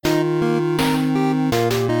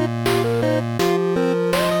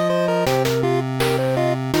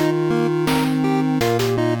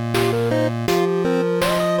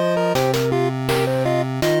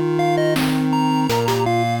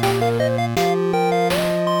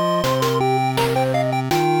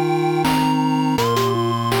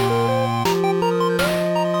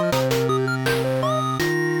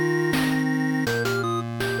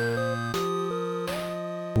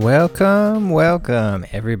Welcome,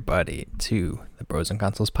 everybody, to the Bros and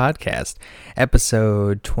Consoles podcast,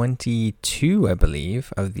 episode 22, I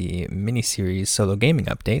believe, of the mini-series Solo Gaming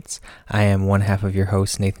Updates. I am one half of your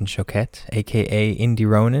host, Nathan Choquette, aka Indie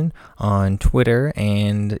Ronin, on Twitter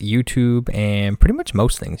and YouTube and pretty much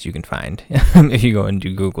most things you can find if you go and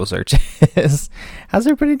do Google searches. How's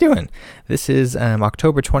everybody doing? This is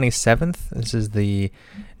October 27th. This is the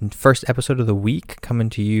first episode of the week coming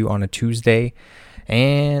to you on a Tuesday.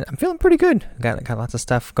 And I'm feeling pretty good. Got lots of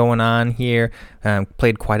stuff going on here.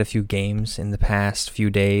 Played quite a few games in the past few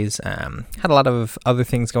days. Had a lot of other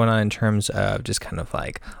things going on in terms of just kind of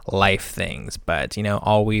like life things. But, you know,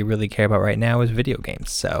 all we really care about right now is video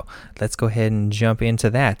games. So let's go ahead and jump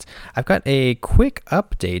into that. I've got a quick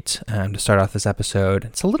update to start off this episode.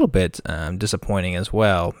 It's a little bit disappointing as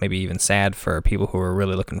well. Maybe even sad for people who are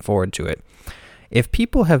really looking forward to it. If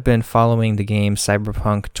people have been following the game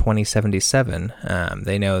Cyberpunk 2077,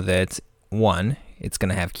 they know that, one, it's going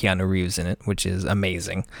to have Keanu Reeves in it, which is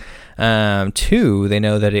amazing. Two, they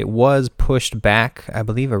know that it was pushed back. I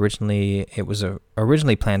believe originally it was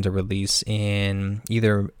originally planned to release in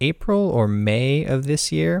either April or May of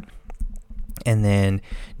this year. And then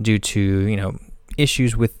due to, you know,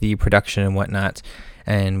 issues with the production and whatnot,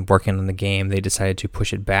 and working on the game, they decided to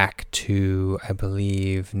push it back to, I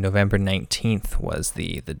believe, November 19th was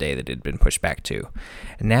the day that it had been pushed back to.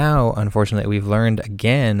 Now, unfortunately, we've learned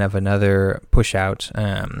again of another push out.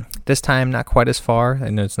 This time, not quite as far. I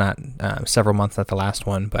know it's not several months like the last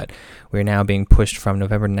one, but we're now being pushed from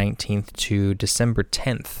November 19th to December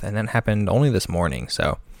 10th, and that happened only this morning.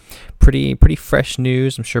 So, pretty fresh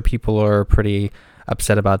news. I'm sure people are pretty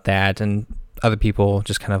upset about that, and other people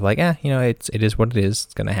just kind of like, you know, it is what it is.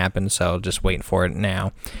 It's going to happen, so just waiting for it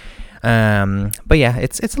now. But yeah,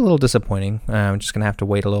 it's a little disappointing. I'm just going to have to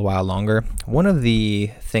wait a little while longer. One of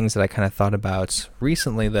the things that I kind of thought about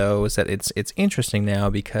recently, though, is that it's interesting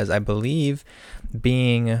now because I believe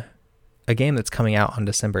being a game that's coming out on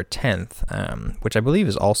December 10th, which I believe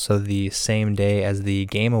is also the same day as the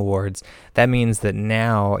Game Awards, that means that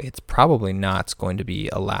now it's probably not going to be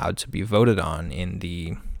allowed to be voted on in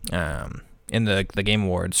the Game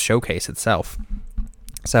Awards showcase itself.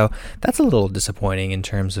 So that's a little disappointing in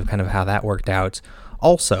terms of kind of how that worked out.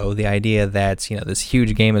 Also, the idea that, you know, this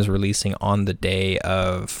huge game is releasing on the day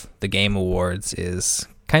of the Game Awards is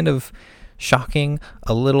kind of shocking,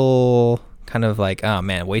 a little kind of like, oh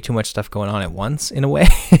man, way too much stuff going on at once in a way,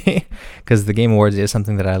 because the Game Awards is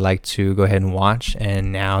something that I like to go ahead and watch,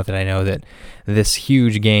 and now that I know that this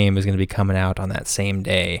huge game is going to be coming out on that same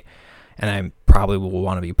day, and I probably will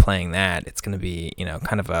want to be playing that, it's going to be, you know,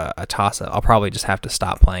 kind of a toss-up. I'll probably just have to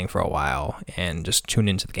stop playing for a while and just tune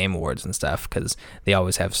into the Game Awards and stuff, because they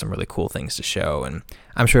always have some really cool things to show, and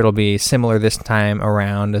I'm sure it'll be similar this time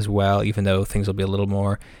around as well, even though things will be a little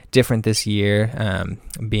more different this year,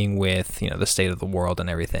 being with, you know, the state of the world and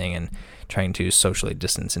everything, and trying to socially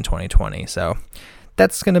distance in 2020. So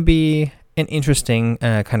that's going to be an interesting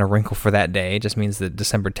kind of wrinkle for that day. It just means that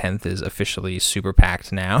December 10th is officially super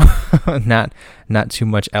packed now. not too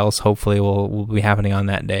much else hopefully will be happening on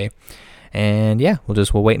that day. And yeah,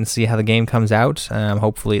 we'll wait and see how the game comes out.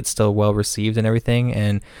 Hopefully it's still well received and everything.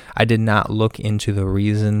 And I did not look into the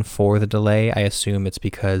reason for the delay. I assume it's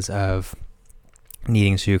because of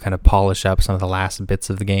needing to kind of polish up some of the last bits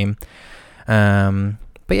of the game.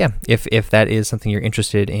 But yeah, if that is something you're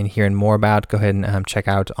interested in hearing more about, go ahead and check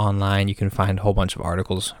out online. You can find a whole bunch of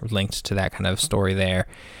articles linked to that kind of story there,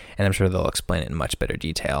 and I'm sure they'll explain it in much better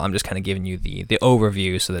detail. I'm just kind of giving you the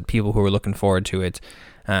overview so that people who are looking forward to it,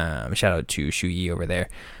 shout out to Shuyi over there,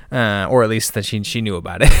 or at least that she knew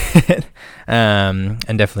about it.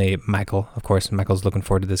 And definitely Michael, of course, Michael's looking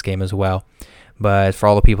forward to this game as well. But for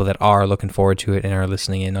all the people that are looking forward to it and are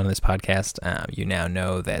listening in on this podcast, you now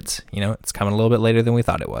know that, you know, it's coming a little bit later than we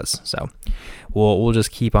thought it was. So we'll just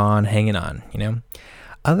keep on hanging on, you know.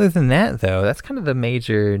 Other than that, though, that's kind of the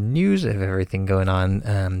major news of everything going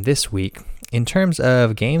on this week. In terms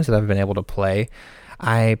of games that I've been able to play,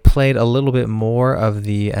 I played a little bit more of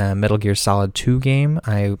the Metal Gear Solid 2 game.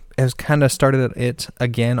 I has kind of started it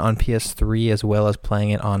again on PS3 as well as playing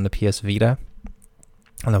it on the PS Vita.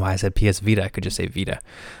 I don't know why I said PS Vita. I could just say Vita.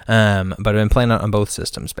 But I've been playing it on both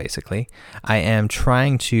systems, basically. I am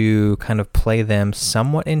trying to kind of play them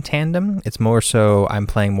somewhat in tandem. It's more so I'm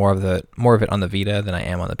playing more of it on the Vita than I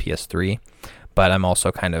am on the PS3. But I'm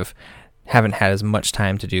also kind of haven't had as much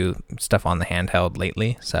time to do stuff on the handheld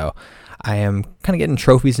lately. So I am kind of getting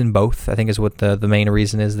trophies in both, I think is what the main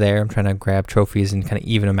reason is there. I'm trying to grab trophies and kind of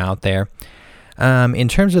even them out there. In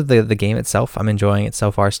terms of the game itself, I'm enjoying it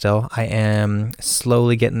so far still. I am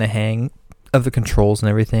slowly getting the hang of the controls and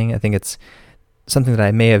everything. I think it's something that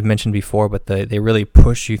I may have mentioned before, but they really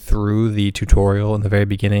push you through the tutorial in the very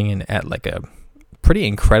beginning and at like a pretty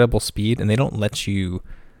incredible speed, and they don't let you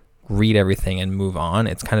read everything and move on.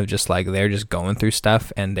 It's kind of just like they're just going through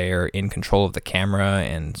stuff and they're in control of the camera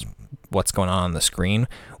and what's going on the screen,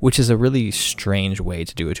 which is a really strange way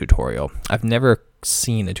to do a tutorial. I've never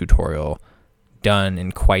seen a tutorial done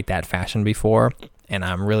in quite that fashion before, and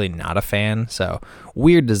I'm really not a fan, so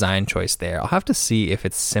weird design choice there. I'll have to see if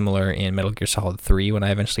it's similar in Metal Gear Solid 3 when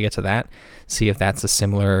I eventually get to that, see if that's a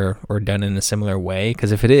similar or done in a similar way,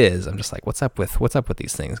 because if it is, I'm just like, what's up with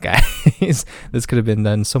these things, guys? This could have been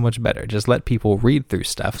done so much better. Just let people read through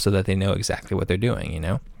stuff so that they know exactly what they're doing, you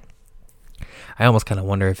know? I almost kind of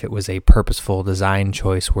wonder if it was a purposeful design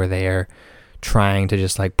choice where they're trying to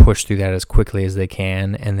just like push through that as quickly as they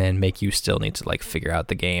can and then make you still need to like figure out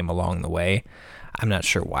the game along the way. I'm not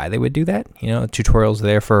sure why they would do that. You know, tutorials are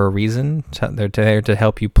there for a reason. They're there to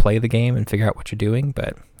help you play the game and figure out what you're doing.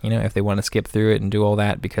 But, you know, if they want to skip through it and do all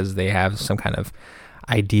that because they have some kind of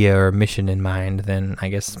idea or mission in mind, then I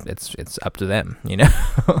guess it's up to them, you know?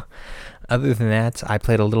 Other than that, I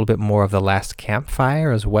played a little bit more of The Last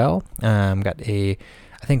Campfire as well. Got I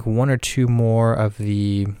think one or two more of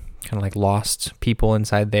the kind of like lost people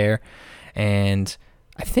inside there. And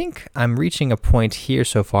I think I'm reaching a point here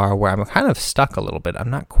so far where I'm kind of stuck a little bit.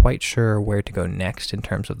 I'm not quite sure where to go next in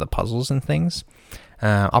terms of the puzzles and things.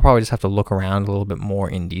 I'll probably just have to look around a little bit more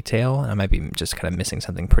in detail. I might be just kind of missing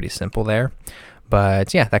something pretty simple there.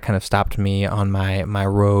 But yeah, that kind of stopped me on my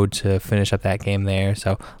road to finish up that game there.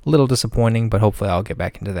 So a little disappointing, but hopefully I'll get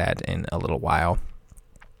back into that in a little while.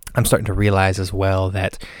 I'm starting to realize as well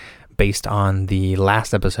that based on the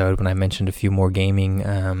last episode when I mentioned a few more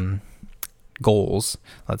gaming goals,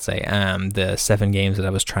 let's say, the 7 games that I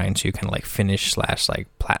was trying to kind of like finish / like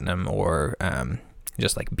platinum or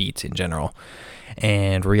just like beat in general,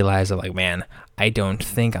 and realize that like, man, I don't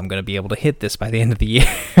think I'm going to be able to hit this by the end of the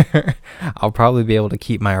year. I'll probably be able to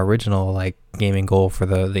keep my original like gaming goal for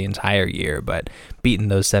the entire year, but beating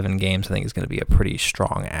those 7 games I think is going to be a pretty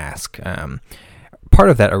strong ask. Part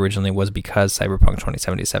of that originally was because Cyberpunk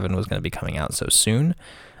 2077 was going to be coming out so soon.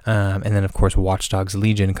 And then, of course, Watch Dogs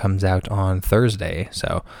Legion comes out on Thursday,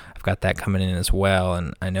 so I've got that coming in as well,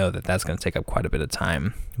 and I know that that's going to take up quite a bit of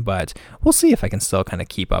time, but we'll see if I can still kind of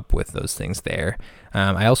keep up with those things there.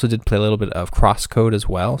 I also did play a little bit of Crosscode as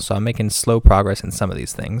well, so I'm making slow progress in some of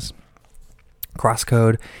these things.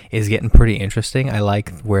 Crosscode is getting pretty interesting. I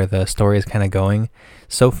like where the story is kind of going.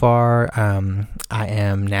 So far, I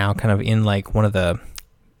am now kind of in like one of the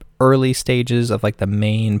early stages of like the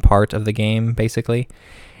main part of the game, basically.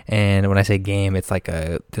 And when I say game, it's like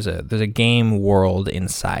there's a game world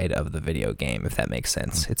inside of the video game, if that makes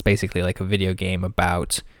sense. It's basically like a video game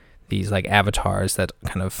about these like avatars that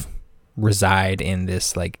kind of reside in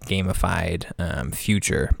this like gamified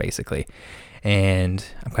future, basically. And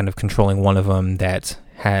I'm kind of controlling one of them that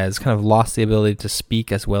has kind of lost the ability to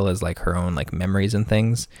speak, as well as like her own like memories and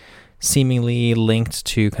things, seemingly linked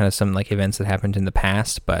to kind of some like events that happened in the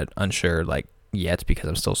past, but unsure like yet because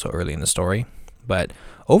I'm still so early in the story. But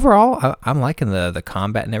overall, I'm liking the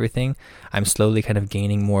combat and everything. I'm slowly kind of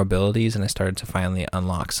gaining more abilities, and I started to finally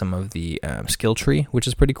unlock some of the skill tree, which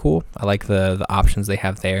is pretty cool. I like the options they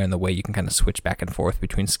have there and the way you can kind of switch back and forth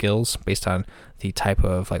between skills based on the type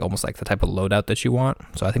of like almost like the type of loadout that you want.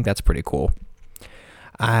 So I think that's pretty cool.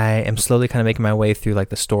 I am slowly kind of making my way through like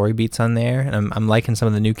the story beats on there, and I'm liking some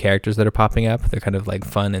of the new characters that are popping up. They're kind of like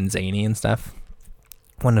fun and zany and stuff.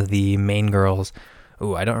 One of the main girls,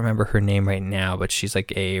 I don't remember her name right now, but she's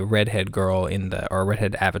like a redhead girl or a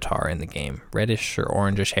redhead avatar in the game, reddish or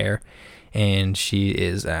orangish hair, and she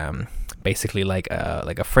is basically like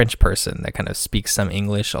a French person that kind of speaks some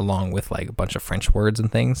English along with like a bunch of French words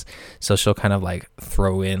and things. So she'll kind of like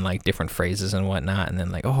throw in like different phrases and whatnot, and then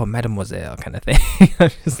like, oh, mademoiselle kind of thing. I'm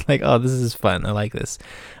just like, oh, this is fun. I like this.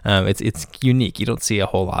 It's unique. You don't see a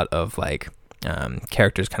whole lot of like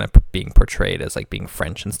characters kind of being portrayed as like being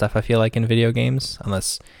French and stuff, I feel like, in video games,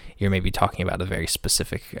 unless you're maybe talking about a very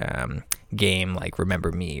specific game like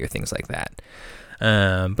Remember Me or things like that.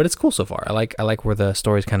 But it's cool so far. I like where the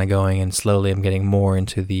story's kind of going, and slowly I'm getting more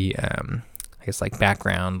into the I guess like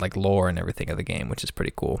background, like lore and everything of the game, which is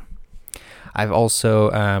pretty cool. I've also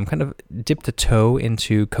kind of dipped a toe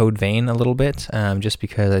into Code Vein a little bit, just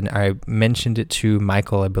because I mentioned it to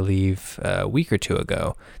Michael, I believe, a week or two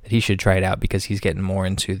ago, that he should try it out because he's getting more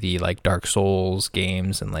into the like Dark Souls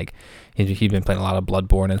games, and like he'd been playing a lot of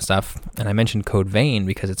Bloodborne and stuff. And I mentioned Code Vein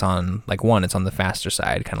because it's on like, one, it's on the faster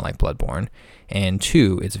side, kind of like Bloodborne, and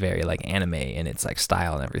 2, it's very like anime in its like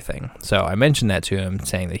style and everything. So I mentioned that to him,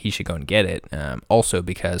 saying that he should go and get it. Also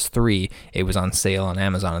because 3, it was on sale on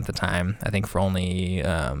Amazon at the time. I I think for only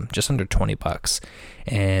just under $20.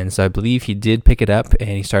 And so I believe he did pick it up and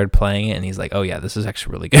he started playing it and he's like, oh yeah, this is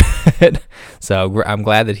actually really good. So I'm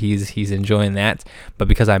glad that he's enjoying that. But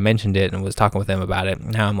because I mentioned it and was talking with him about it,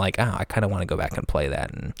 now I'm like, oh, I kind of want to go back and play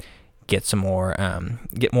that and get some more,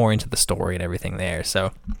 get more into the story and everything there.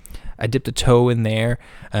 So I dipped a toe in there.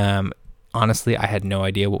 Honestly, I had no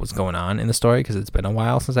idea what was going on in the story because it's been a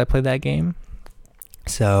while since I played that game.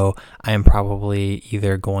 So I am probably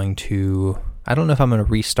either going to, I don't know if I'm going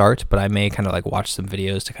to restart, but I may kind of like watch some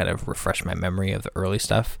videos to kind of refresh my memory of the early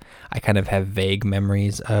stuff. I kind of have vague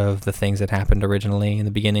memories of the things that happened originally in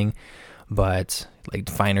the beginning, but like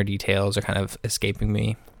finer details are kind of escaping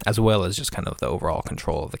me, as well as just kind of the overall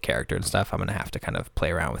control of the character and stuff. I'm going to have to kind of play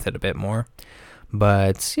around with it a bit more.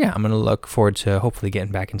 But yeah, I'm going to look forward to hopefully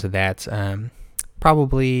getting back into that. I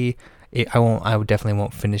definitely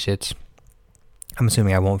won't finish it. I'm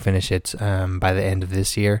assuming I won't finish it by the end of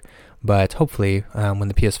this year, but hopefully when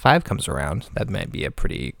the PS5 comes around, that might be a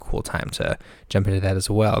pretty cool time to jump into that as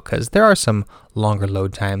well, because there are some longer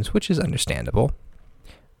load times, which is understandable.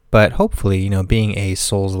 But hopefully, being a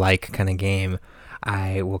Souls-like kind of game,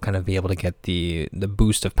 I will kind of be able to get the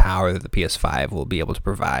boost of power that the PS5 will be able to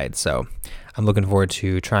provide. So I'm looking forward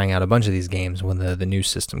to trying out a bunch of these games when the new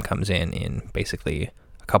system comes in basically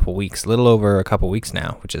a couple weeks, a little over a couple weeks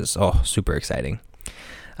now, which is super exciting.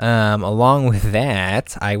 Along with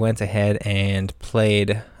that, I went ahead and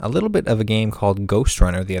played a little bit of a game called Ghost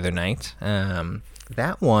Runner the other night.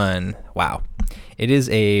 That one, wow. It is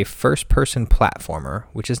a first-person platformer,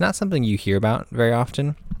 which is not something you hear about very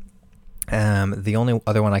often. The only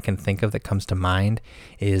other one I can think of that comes to mind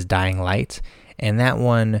is Dying Light, and that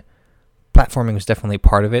one, platforming was definitely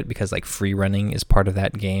part of it because like free running is part of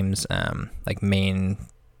that game's like main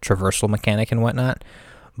traversal mechanic and whatnot.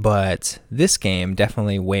 But this game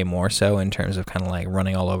definitely way more so in terms of kind of like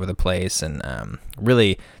running all over the place, and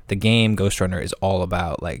really the game Ghost Runner is all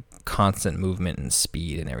about like constant movement and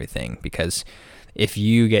speed and everything, because if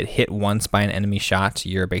you get hit once by an enemy shot,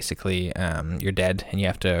 you're basically you're dead and you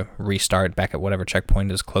have to restart back at whatever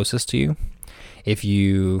checkpoint is closest to you. If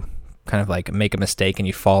you kind of like make a mistake and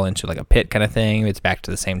you fall into like a pit kind of thing, it's back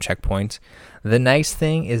to the same checkpoint. The nice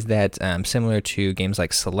thing is that similar to games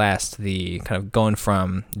like Celeste, the kind of going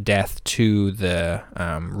from death to the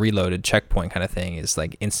reloaded checkpoint kind of thing is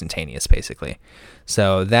like instantaneous basically.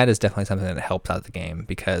 So that is definitely something that helps out the game,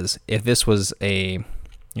 because if this was a,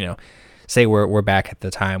 say we're back at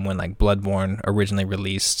the time when like Bloodborne originally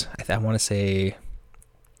released, I want to say,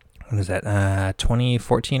 when was that,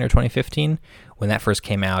 2014 or 2015, when that first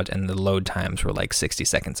came out, and the load times were like 60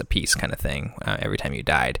 seconds a piece kind of thing every time you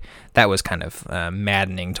died. That was kind of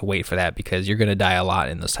maddening to wait for that, because you're going to die a lot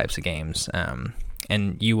in those types of games,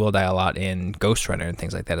 and you will die a lot in Ghost Runner and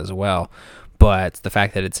things like that as well. But the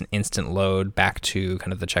fact that it's an instant load back to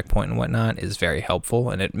kind of the checkpoint and whatnot is very helpful,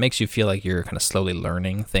 and it makes you feel like you're kind of slowly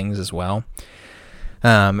learning things as well.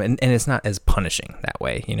 And it's not as punishing that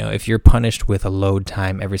way. If you're punished with a load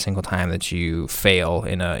time every single time that you fail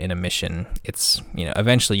in a mission, it's,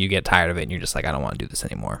 eventually you get tired of it and you're just like, I don't want to do this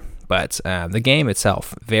anymore. But the game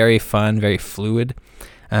itself, very fun, very fluid.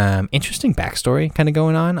 Interesting backstory kind of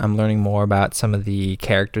going on. I'm learning more about some of the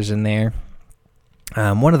characters in there.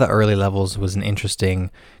 One of the early levels was an interesting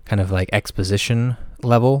kind of like exposition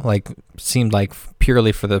level, like seemed like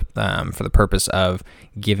purely for the purpose of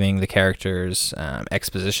giving the characters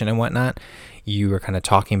exposition and whatnot. You were kind of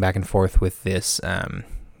talking back and forth with this,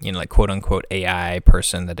 like quote unquote AI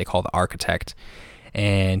person that they call the architect,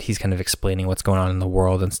 and he's kind of explaining what's going on in the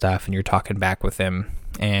world and stuff, and you're talking back with him,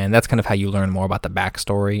 and that's kind of how you learn more about the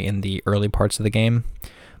backstory in the early parts of the game.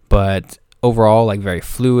 But overall, like very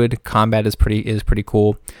fluid. Combat is pretty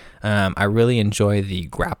cool. I really enjoy the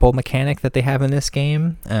grapple mechanic that they have in this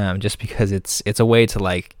game, just because it's a way to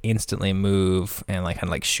like instantly move and like kind of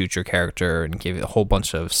like shoot your character and give it a whole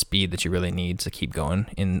bunch of speed that you really need to keep going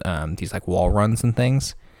in these like wall runs and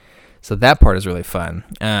things. So that part is really fun.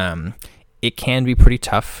 It can be pretty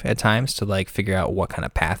tough at times to like figure out what kind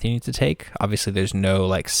of path you need to take. Obviously, there's no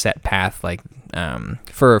like set path like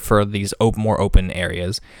for these more open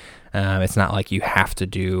areas. It's not like you have to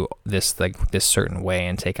do this certain way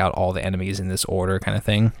and take out all the enemies in this order kind of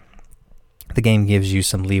thing. The game gives you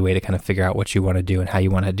some leeway to kind of figure out what you want to do and how you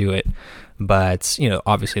want to do it. But,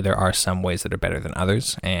 obviously there are some ways that are better than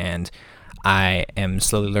others. And I am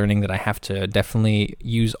slowly learning that I have to definitely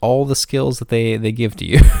use all the skills that they give to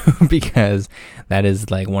you because that is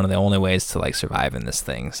like one of the only ways to like survive in this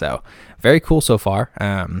thing. So very cool so far.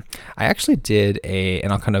 I actually did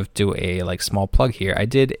and I'll kind of do a like small plug here. I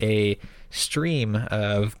did a stream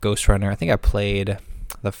of Ghost Runner. I think I played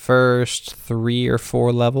the first 3 or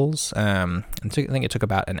 4 levels. I think it took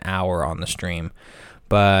about an hour on the stream.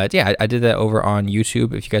 But yeah, I did that over on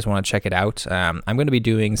YouTube if you guys want to check it out. I'm going to be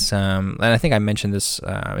doing some, and I think I mentioned this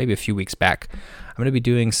maybe a few weeks back, I'm going to be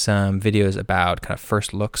doing some videos about kind of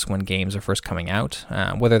first looks when games are first coming out,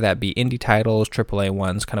 whether that be indie titles, AAA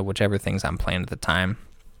ones, kind of whichever things I'm playing at the time.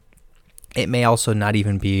 It may also not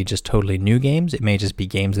even be just totally new games. It may just be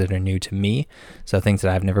games that are new to me, so things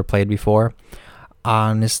that I've never played before.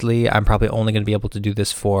 Honestly, I'm probably only going to be able to do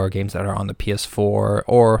this for games that are on the PS4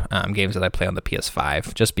 or games that I play on the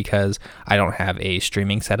PS5, just because I don't have a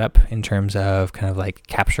streaming setup in terms of kind of like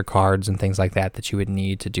capture cards and things like that you would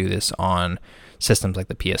need to do this on systems like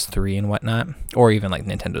the PS3 and whatnot, or even like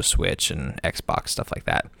Nintendo Switch and Xbox, stuff like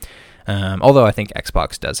that. Although I think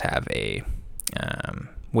Xbox does have a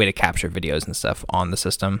way to capture videos and stuff on the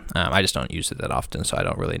system. I just don't use it that often, so I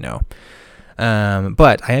don't really know.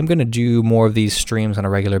 But I am going to do more of these streams on a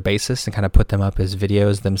regular basis and kind of put them up as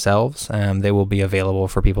videos themselves. They will be available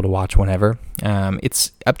for people to watch whenever.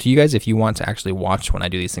 It's up to you guys if you want to actually watch when I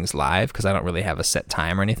do these things live, because I don't really have a set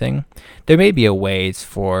time or anything. There may be a way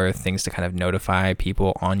for things to kind of notify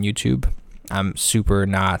people on YouTube. I'm super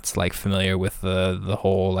not like familiar with the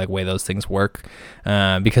whole like way those things work,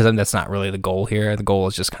 because that's not really the goal here. The goal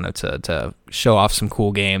is just kind of to show off some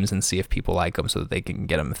cool games and see if people like them, so that they can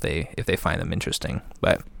get them if they find them interesting.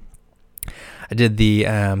 But I did the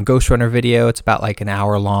Ghost Runner video. It's about like an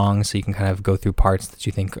hour long, so you can kind of go through parts that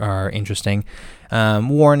you think are interesting.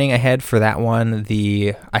 Warning ahead for that one,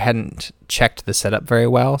 I hadn't checked the setup very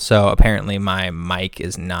well, so apparently my mic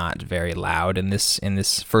is not very loud in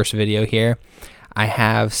this first video here. I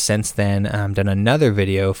have since then done another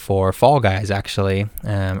video for Fall Guys actually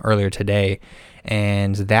earlier today,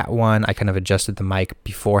 and that one I kind of adjusted the mic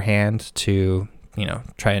beforehand to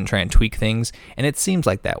try and tweak things, and it seems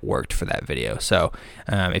like that worked for that video. So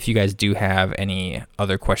if you guys do have any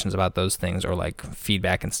other questions about those things or like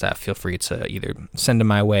feedback and stuff, feel free to either send them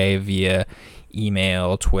my way via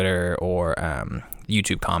email, Twitter, or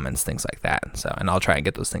YouTube comments, things like that. So, and I'll try and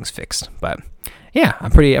get those things fixed. But yeah,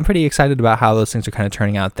 I'm pretty excited about how those things are kind of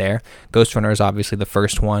turning out there. Ghost Runner is obviously the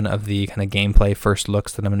first one of the kind of gameplay first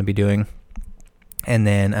looks that I'm going to be doing. And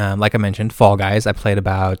then, like I mentioned, Fall Guys, I played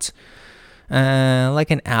about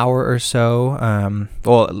like an hour or so,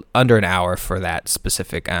 well, under an hour for that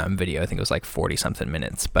specific video. I think it was like 40-something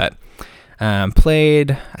minutes, but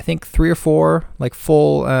played, I think, 3 or 4 like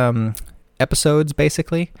full episodes,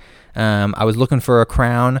 basically. I was looking for a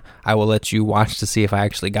crown. I will let you watch to see if I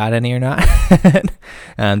actually got any or not.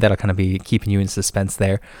 That'll kind of be keeping you in suspense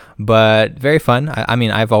there, but very fun. I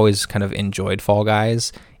mean, I've always kind of enjoyed Fall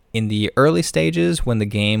Guys. In the early stages, when the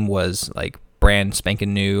game was like brand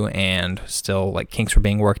spanking new and still like kinks were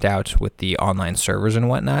being worked out with the online servers and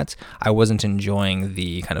whatnot, I wasn't enjoying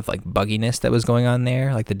the kind of like bugginess that was going on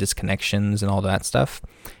there, like the disconnections and all that stuff.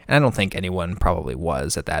 And I don't think anyone probably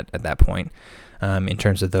was at that point in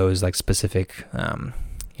terms of those like specific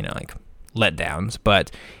like letdowns.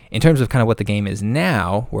 But in terms of kind of what the game is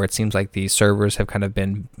now, where it seems like the servers have kind of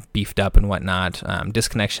been beefed up and whatnot,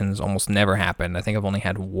 disconnections almost never happen. I think I've only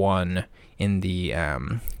had one in the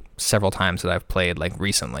several times that I've played like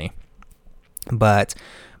recently, but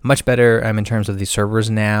much better in terms of the servers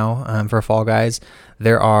now for Fall Guys.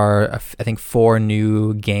 There are I think 4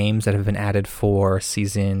 new games that have been added for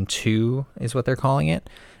season 2 is what they're calling it.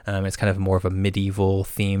 It's kind of more of a medieval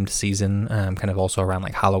themed season, kind of also around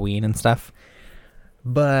like Halloween and stuff.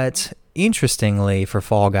 But interestingly for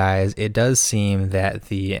Fall Guys, it does seem that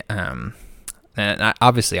the and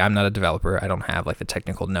obviously I'm not a developer, I don't have like the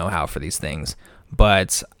technical know-how for these things,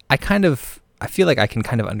 but I feel like I can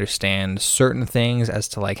kind of understand certain things as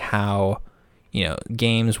to like how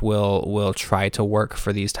games will try to work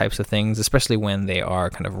for these types of things, especially when they are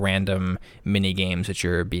kind of random mini games that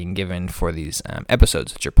you're being given for these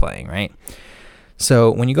episodes that you're playing, right?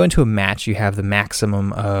 So when you go into a match, you have the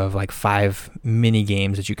maximum of like 5 mini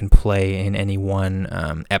games that you can play in any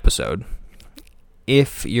one episode.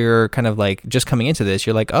 If you're kind of like just coming into this,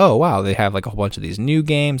 you're like, oh wow, they have like a whole bunch of these new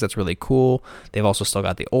games. That's really cool. They've also still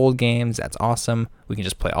got the old games. That's awesome. We can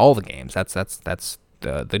just play all the games. That's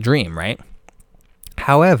the dream, right?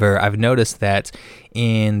 However, I've noticed that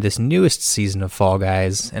in this newest season of Fall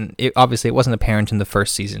Guys, and obviously it wasn't apparent in the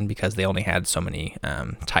first season because they only had so many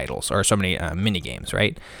titles or so many mini games,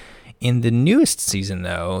 right? In the newest season,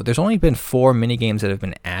 though, there's only been 4 minigames that have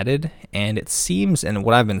been added, and it seems, and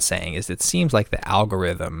what I've been saying is it seems like the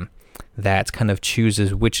algorithm that kind of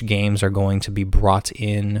chooses which games are going to be brought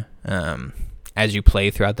in as you play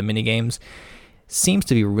throughout the minigames seems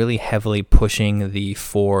to be really heavily pushing the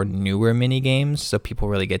 4 newer minigames, so people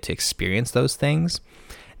really get to experience those things.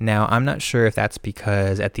 Now, I'm not sure if that's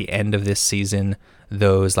because at the end of this season,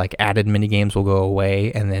 those like added minigames will go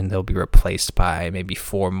away and then they'll be replaced by maybe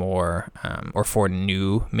 4 more or 4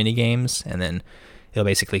 new minigames. And then it'll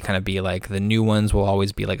basically kind of be like the new ones will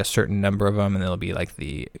always be like a certain number of them, and there'll be like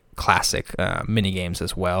the classic mini games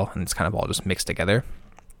as well, and it's kind of all just mixed together.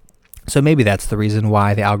 So maybe that's the reason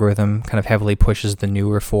why the algorithm kind of heavily pushes the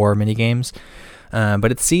newer 4 mini games.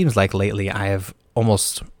 But it seems like lately I have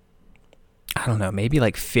almost, I don't know, maybe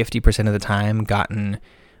like 50% of the time gotten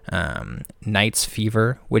Knight's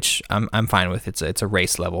Fever, which I'm fine with. It's a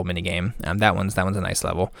race level mini game. That one's a nice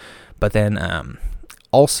level, but then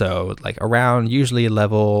also, like around usually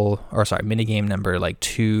minigame number like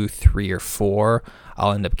 2, 3, or 4,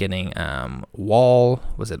 I'll end up getting Wall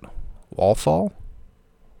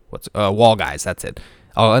Guys. That's it.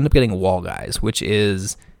 I'll end up getting Wall Guys, which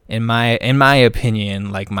is in my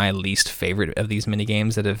opinion like my least favorite of these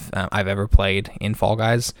minigames that I've ever played in Fall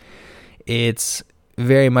Guys. It's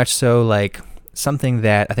very much so like something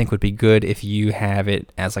that I think would be good if you have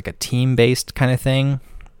it as like a team-based kind of thing.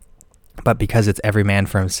 But because it's every man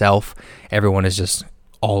for himself, everyone is just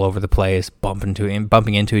all over the place,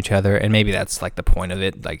 bumping into each other, and maybe that's like the point of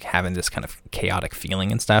it, like having this kind of chaotic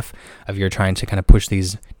feeling and stuff of you're trying to kind of push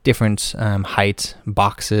these different height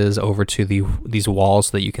boxes over to these walls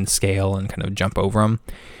so that you can scale and kind of jump over them,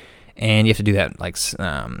 and you have to do that like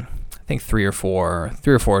I think 3 or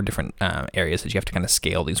 4 different areas that you have to kind of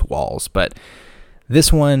scale these walls, but.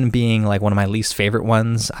 This one being like one of my least favorite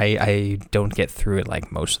ones, I don't get through it like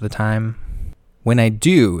most of the time. When I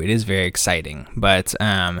do, it is very exciting, but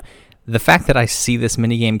the fact that I see this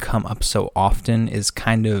minigame come up so often is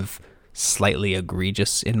kind of slightly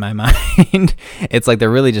egregious in my mind. It's like they're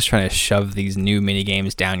really just trying to shove these new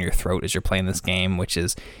minigames down your throat as you're playing this game, which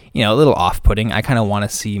is, a little off-putting. I kind of want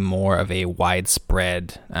to see more of a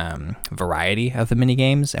widespread variety of the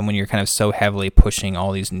minigames, and when you're kind of so heavily pushing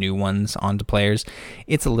all these new ones onto players,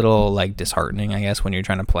 it's a little like disheartening, I guess, when you're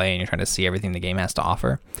trying to play and you're trying to see everything the game has to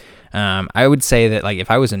offer. I would say that like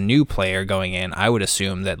if I was a new player going in, I would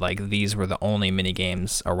assume that like these were the only mini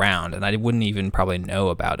games around, and I wouldn't even probably know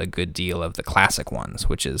about a good deal of the classic ones,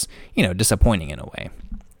 which is disappointing in a way.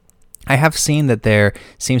 I have seen that there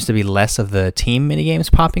seems to be less of the team mini games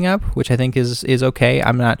popping up, which I think is okay.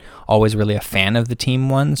 I'm not always really a fan of the team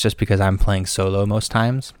ones, just because I'm playing solo most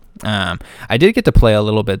times. I did get to play a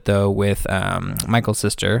little bit though with Michael's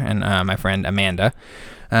sister and my friend Amanda.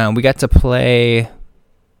 We got to play.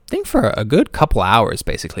 I think for a good couple hours,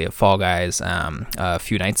 basically, of Fall Guys a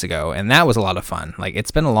few nights ago, and that was a lot of fun. Like,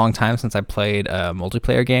 it's been a long time since I played a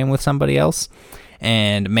multiplayer game with somebody else,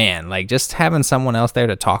 and man, like, just having someone else there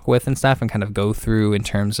to talk with and stuff and kind of go through in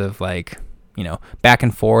terms of, like, back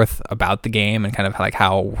and forth about the game and kind of, like,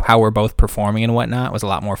 how we're both performing and whatnot was a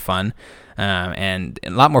lot more fun. And a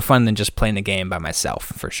lot more fun than just playing the game by myself,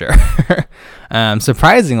 for sure.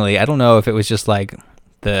 Surprisingly, I don't know if it was just, like,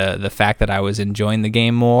 the fact that I was enjoying the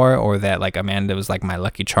game more, or that like Amanda was like my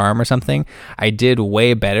lucky charm or something. I did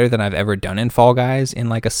way better than I've ever done in Fall Guys in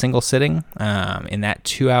like a single sitting. In that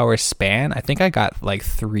 2-hour span, I think I got like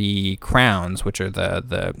 3 crowns, which are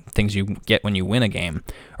the things you get when you win a game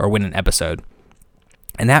or win an episode.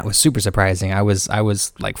 And that was super surprising. I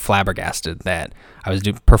was like flabbergasted that I was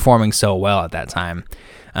performing so well at that time.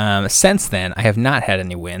 Since then, I have not had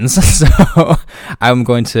any wins, so I'm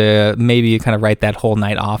going to maybe kind of write that whole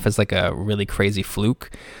night off as like a really crazy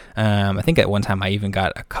fluke. I think at one time I even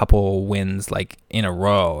got a couple wins like in a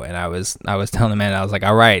row, and I was telling Amanda, I was like,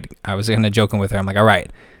 all right, I was kind of joking with her. I'm like, all right,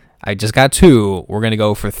 I just got 2. We're going to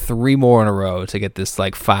go for 3 more in a row to get this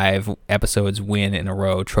like 5 episodes win in a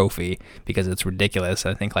row trophy, because it's ridiculous.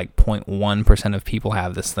 I think like 0.1% of people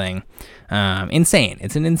have this thing. Insane.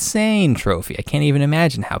 It's an insane trophy. I can't even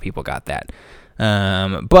imagine how people got that.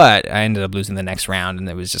 But I ended up losing the next round, and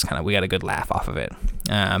it was just kind of, we got a good laugh off of it.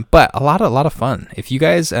 But a lot of fun. If you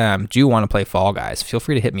guys do want to play Fall Guys, feel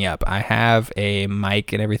free to hit me up. I have a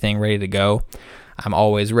mic and everything ready to go. I'm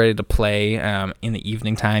always ready to play in the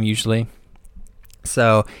evening time usually.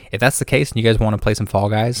 So if that's the case and you guys want to play some Fall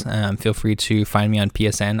Guys, feel free to find me on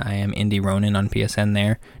PSN. I am Indie Ronin on PSN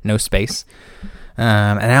there, no space.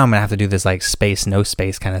 And now I'm going to have to do this like space, no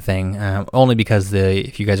space kind of thing, only because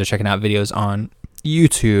if you guys are checking out videos on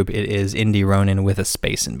YouTube, it is Indie Ronin with a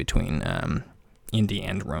space in between Indie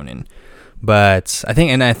and Ronin. But I think,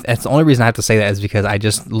 and that's the only reason I have to say that is because I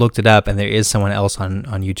just looked it up, and there is someone else on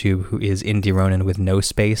YouTube who is Indie Ronin with no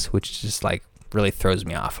space, which just like really throws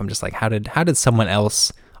me off. I'm just like, how did someone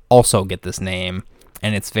else also get this name?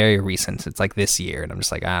 And it's very recent. It's like this year, and I'm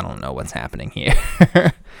just like, I don't know what's happening here.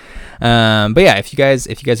 But yeah, if you guys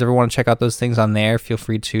ever want to check out those things on there, feel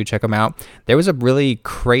free to check them out. There was a really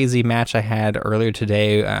crazy match I had earlier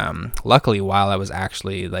today, luckily while I was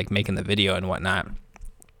actually like making the video and whatnot,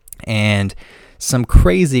 and some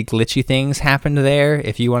crazy glitchy things happened there.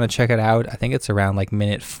 If you want to check it out, I think it's around like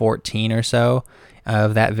minute 14 or so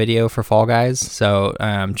of that video for Fall Guys. So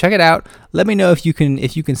check it out. Let me know if you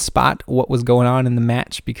can spot what was going on in the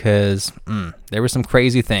match, because there were some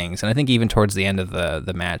crazy things. And I think even towards the end of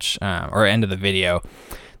the match, or end of the video,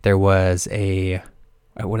 there was a,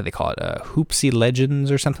 what do they call it? Hoopsie Legends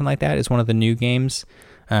or something like that is one of the new games,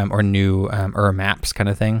 or new maps kind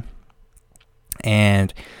of thing.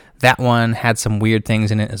 And that one had some weird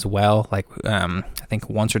things in it as well. Like, I think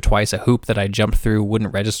once or twice a hoop that I jumped through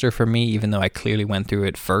wouldn't register for me, even though I clearly went through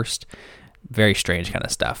it first. Very strange kind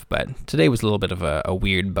of stuff. But today was a little bit of a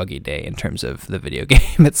weird, buggy day in terms of the video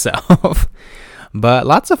game itself. But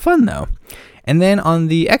lots of fun, though. And then on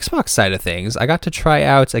the Xbox side of things, I got to try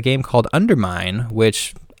out a game called Undermine,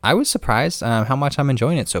 which I was surprised how much I'm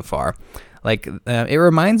enjoying it so far. Like, it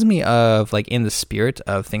reminds me of, like, in the spirit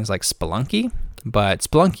of things like Spelunky. But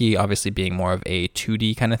Spelunky obviously being more of a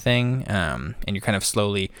 2D kind of thing, and you're kind of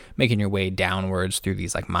slowly making your way downwards through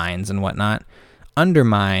these like mines and whatnot.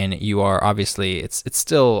 Undermine, you are obviously, it's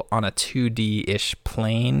still on a 2D-ish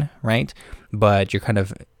plane, right? But you're kind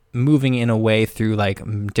of moving in a way through like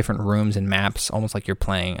different rooms and maps, almost like you're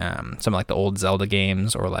playing some like the old Zelda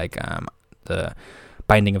games, or like the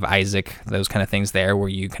Binding of Isaac, those kind of things there, where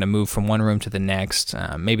you kind of move from one room to the next.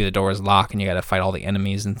 Maybe the door is locked and you got to fight all the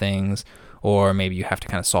enemies and things. Or maybe you have to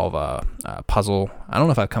kind of solve a puzzle. I don't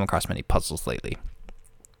know if I've come across many puzzles lately.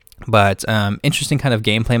 But interesting kind of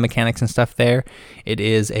gameplay mechanics and stuff there. It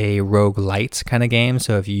is a roguelite kind of game.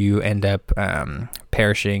 So if you end up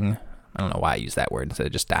perishing, I don't know why I use that word instead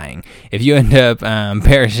of just dying. If you end up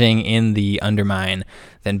perishing in the Undermine,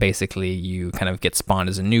 then basically you kind of get spawned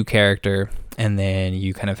as a new character. And then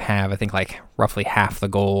you kind of have, I think, like roughly half the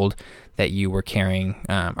gold that you were carrying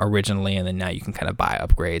originally, and then now you can kind of buy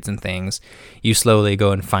upgrades and things. You slowly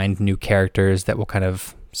go and find new characters that will kind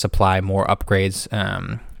of supply more upgrades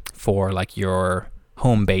for like your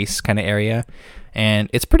home base kind of area, and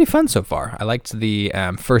it's pretty fun so far. I liked the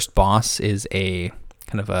first boss is a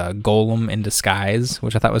kind of a golem in disguise,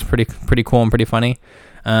 which I thought was pretty cool and pretty funny.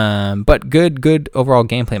 But good overall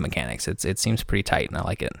gameplay mechanics. It seems pretty tight, and I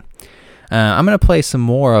like it. I'm going to play some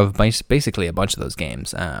more of basically a bunch of those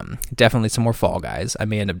games. Definitely some more Fall Guys. I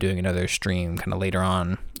may end up doing another stream kind of later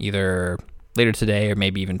on, either later today or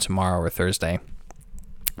maybe even tomorrow or Thursday.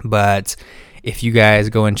 But if you guys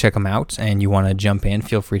go and check them out and you want to jump in,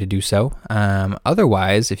 feel free to do so.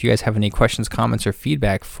 Otherwise, if you guys have any questions, comments, or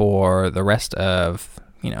feedback for the rest of,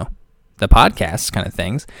 the podcast kind of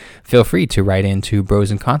things, feel free to write into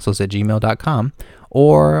brosandconsoles@gmail.com,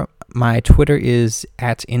 or my Twitter is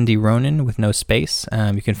 @IndieRonin with no space.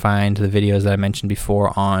 You can find the videos that I mentioned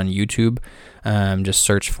before on YouTube. Just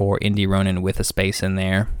search for Indie Ronin with a space in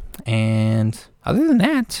there. And other than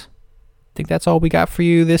that, I think that's all we got for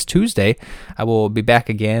you this Tuesday. I will be back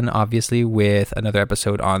again, obviously, with another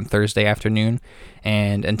episode on Thursday afternoon.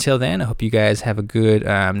 And until then, I hope you guys have a good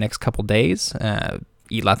next couple days.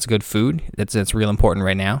 Eat lots of good food. That's real important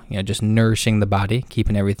right now. Just nourishing the body,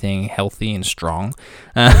 keeping everything healthy and strong.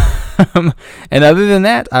 And other than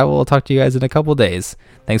that, I will talk to you guys in a couple days.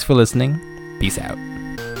 Thanks for listening. Peace out.